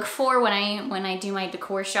I look for when I do my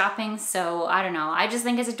decor shopping. So I don't know, I just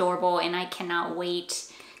think it's adorable, and I cannot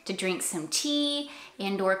wait to drink some tea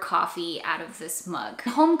and or coffee out of this mug.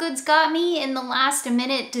 HomeGoods got me in the last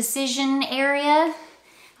minute decision area.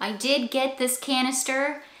 I did get this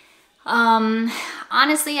canister.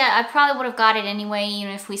 Honestly, I probably would have got it anyway,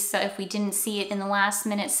 even if we didn't see it in the last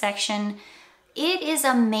minute section. It is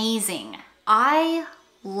amazing. I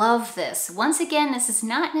love this. Once again, this is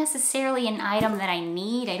not necessarily an item that I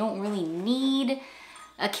need. I don't really need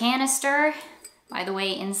a canister. By the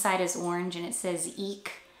way, inside is orange and it says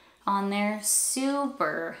Eek on there.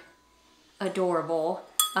 Super adorable.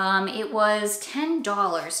 It was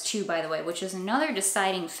 $10 too, by the way, which is another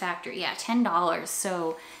deciding factor. Yeah, $10,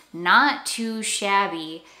 so not too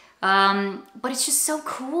shabby. But it's just so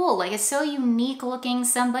cool. Like, it's so unique looking.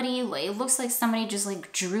 It looks like somebody just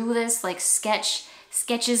like drew this, like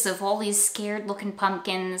sketches of all these scared looking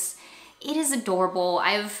pumpkins. It is adorable.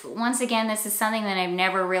 Once again, this is something that I've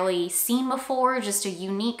never really seen before, just a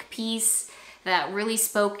unique piece that really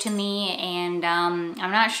spoke to me, and I'm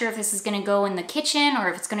not sure if this is gonna go in the kitchen or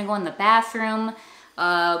if it's gonna go in the bathroom,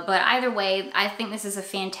 but either way, I think this is a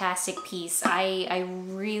fantastic piece. I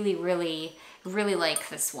really like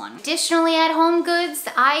this one. Additionally, at HomeGoods,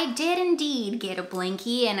 I did indeed get a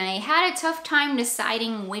blankie, and I had a tough time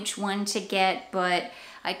deciding which one to get, but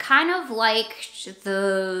I kind of liked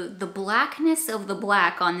the blackness of the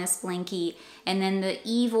black on this blankie, and then the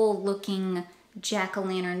evil looking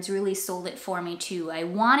jack-o'-lanterns really sold it for me too. I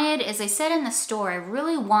wanted, as I said in the store, I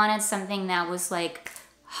really wanted something that was like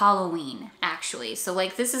Halloween, actually. So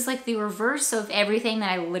like, this is like the reverse of everything that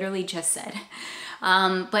I literally just said.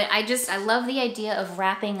 But I love the idea of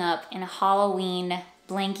wrapping up in a Halloween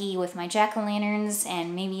blankie with my jack-o'-lanterns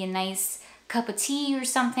and maybe a nice cup of tea or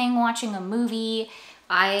something, watching a movie.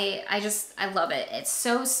 I love it. It's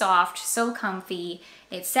so soft, so comfy.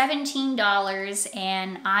 It's $17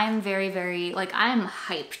 and I'm very, like, I'm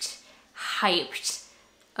hyped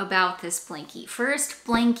about this blankie. First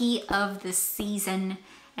blankie of the season,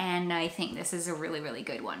 and I think this is a really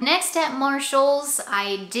good one. Next at Marshall's,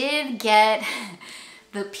 I did get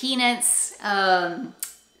the Peanuts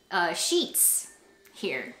sheets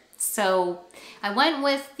here. So I went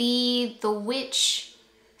with the witch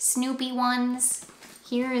Snoopy ones.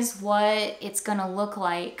 Here is what it's gonna look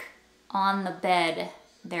like on the bed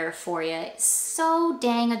there for you. It's so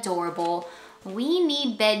dang adorable. We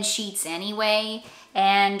need bed sheets anyway,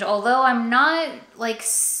 and although I'm not like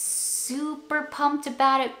super pumped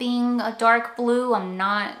about it being a dark blue, I'm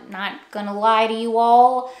not gonna lie to you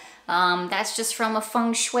all. That's just from a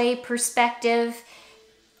feng shui perspective.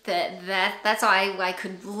 That's why I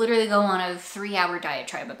could literally go on a 3-hour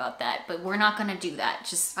diatribe about that, but we're not gonna do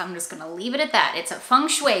that. I'm just gonna leave it at that. It's a feng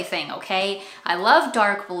shui thing, okay? I love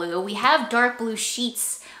dark blue. We have dark blue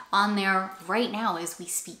sheets on there right now as we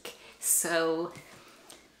speak. So,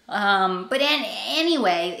 but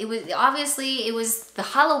anyway, it was the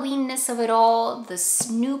Halloweenness of it all, the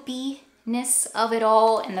Snoopy-ness of it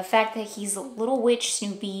all, and the fact that he's a little witch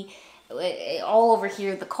Snoopy all over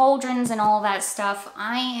here, the cauldrons and all that stuff.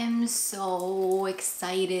 I am so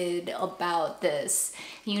excited about this.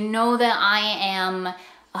 You know that I am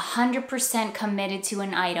 100% committed to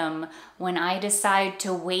an item when I decide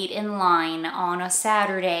to wait in line on a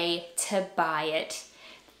Saturday to buy it.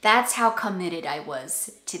 That's how committed I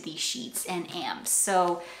was to these sheets and am.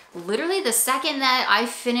 So literally the second that I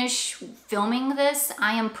finish filming this,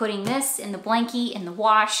 I am putting this in the blankie in the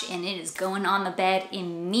wash and it is going on the bed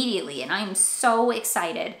immediately, and I am so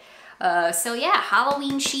excited. So yeah,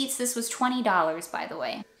 Halloween sheets. This was $20, by the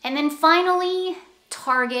way. And then finally,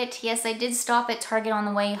 Target. Yes, I did stop at Target on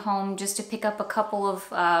the way home just to pick up a couple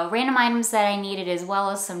of random items that I needed, as well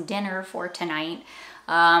as some dinner for tonight.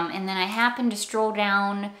 And then I happened to stroll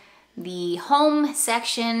down the home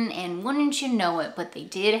section, and wouldn't you know it, but they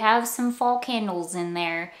did have some fall candles in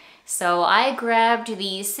there. So I grabbed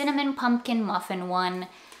the cinnamon pumpkin muffin one.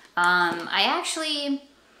 I actually,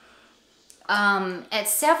 at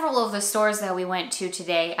several of the stores that we went to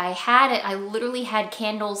today, I literally had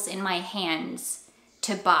candles in my hands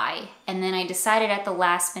to buy, and then I decided at the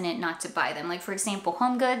last minute not to buy them. Like, for example,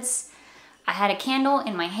 Homegoods, I had a candle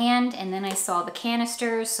in my hand and then I saw the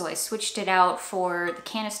canister, so I switched it out for the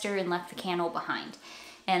canister and left the candle behind.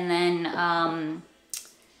 And then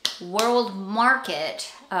World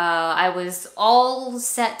Market, I was all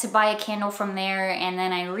set to buy a candle from there, and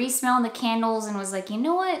then I re-smelled the candles and was like, you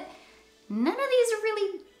know what? None of these are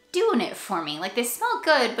really doing it for me. Like, they smell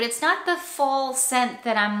good, but it's not the fall scent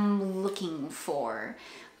that I'm looking for.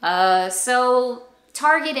 So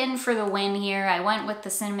Target in for the win here. I went with the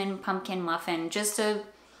cinnamon pumpkin muffin, just a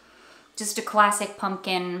classic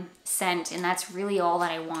pumpkin scent, and that's really all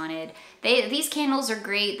that I wanted. These candles are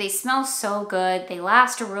great. They smell so good. They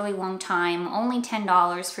last a really long time. Only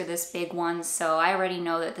 $10 for this big one, so I already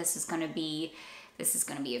know that this is gonna be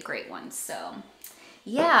a great one. So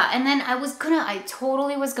yeah, and then I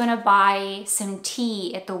totally was gonna buy some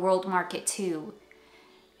tea at the World Market too.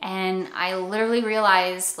 And I literally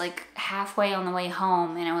realized, like, halfway on the way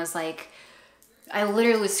home, and I was like, I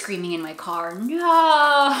literally was screaming in my car, no!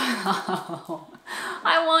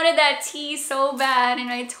 I wanted that tea so bad, and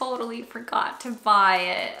I totally forgot to buy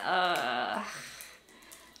it.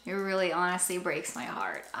 It really honestly breaks my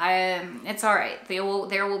heart. It's all right. There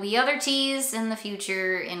will be other teas in the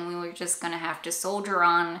future, and we were just gonna have to soldier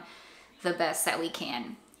on the best that we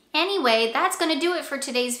can. Anyway, that's gonna do it for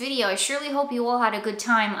today's video. I surely hope you all had a good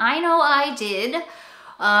time. I know I did.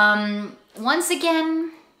 Once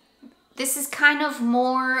again, this is kind of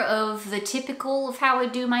more of the typical of how I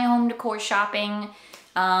do my home decor shopping.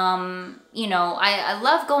 You know, I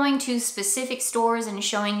love going to specific stores and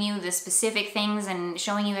showing you the specific things and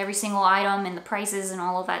showing you every single item and the prices and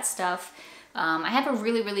all of that stuff. I have a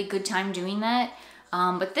really good time doing that.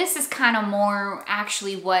 But this is kind of more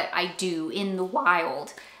actually what I do in the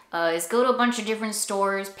wild. Is go to a bunch of different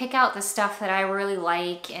stores, pick out the stuff that I really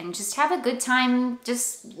like, and just have a good time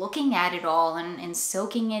just looking at it all and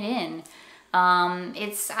soaking it in.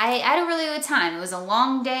 I had a really good time. It was a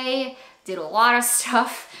long day, did a lot of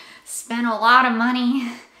stuff, spent a lot of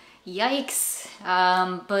money. Yikes.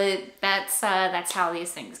 But that's how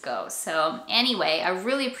these things go. So anyway, I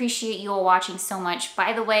really appreciate you all watching so much.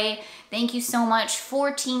 By the way, thank you so much.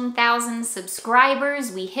 14,000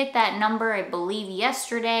 subscribers. We hit that number, I believe,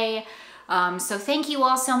 yesterday. So thank you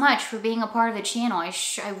all so much for being a part of the channel. I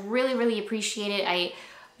really, really appreciate it. I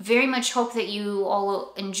very much hope that you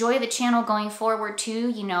all enjoy the channel going forward too.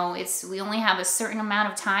 You know, we only have a certain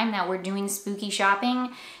amount of time that we're doing spooky shopping.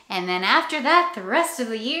 And then after that, the rest of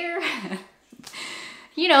the year,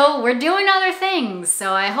 you know, we're doing other things.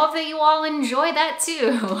 So I hope that you all enjoy that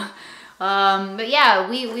too. But yeah,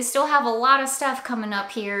 we still have a lot of stuff coming up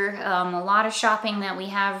here. A lot of shopping that we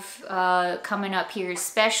have coming up here,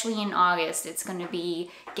 especially in August. It's going to be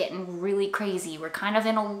getting really crazy. We're kind of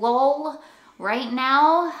in a lull right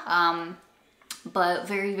now, but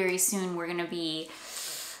very, very soon we're gonna be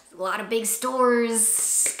a lot of big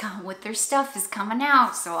stores with their stuff is coming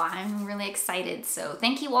out, so I'm really excited. So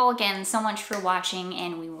thank you all again so much for watching,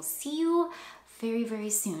 and we will see you very,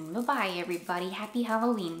 very soon. Bye bye everybody. Happy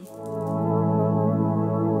Halloween.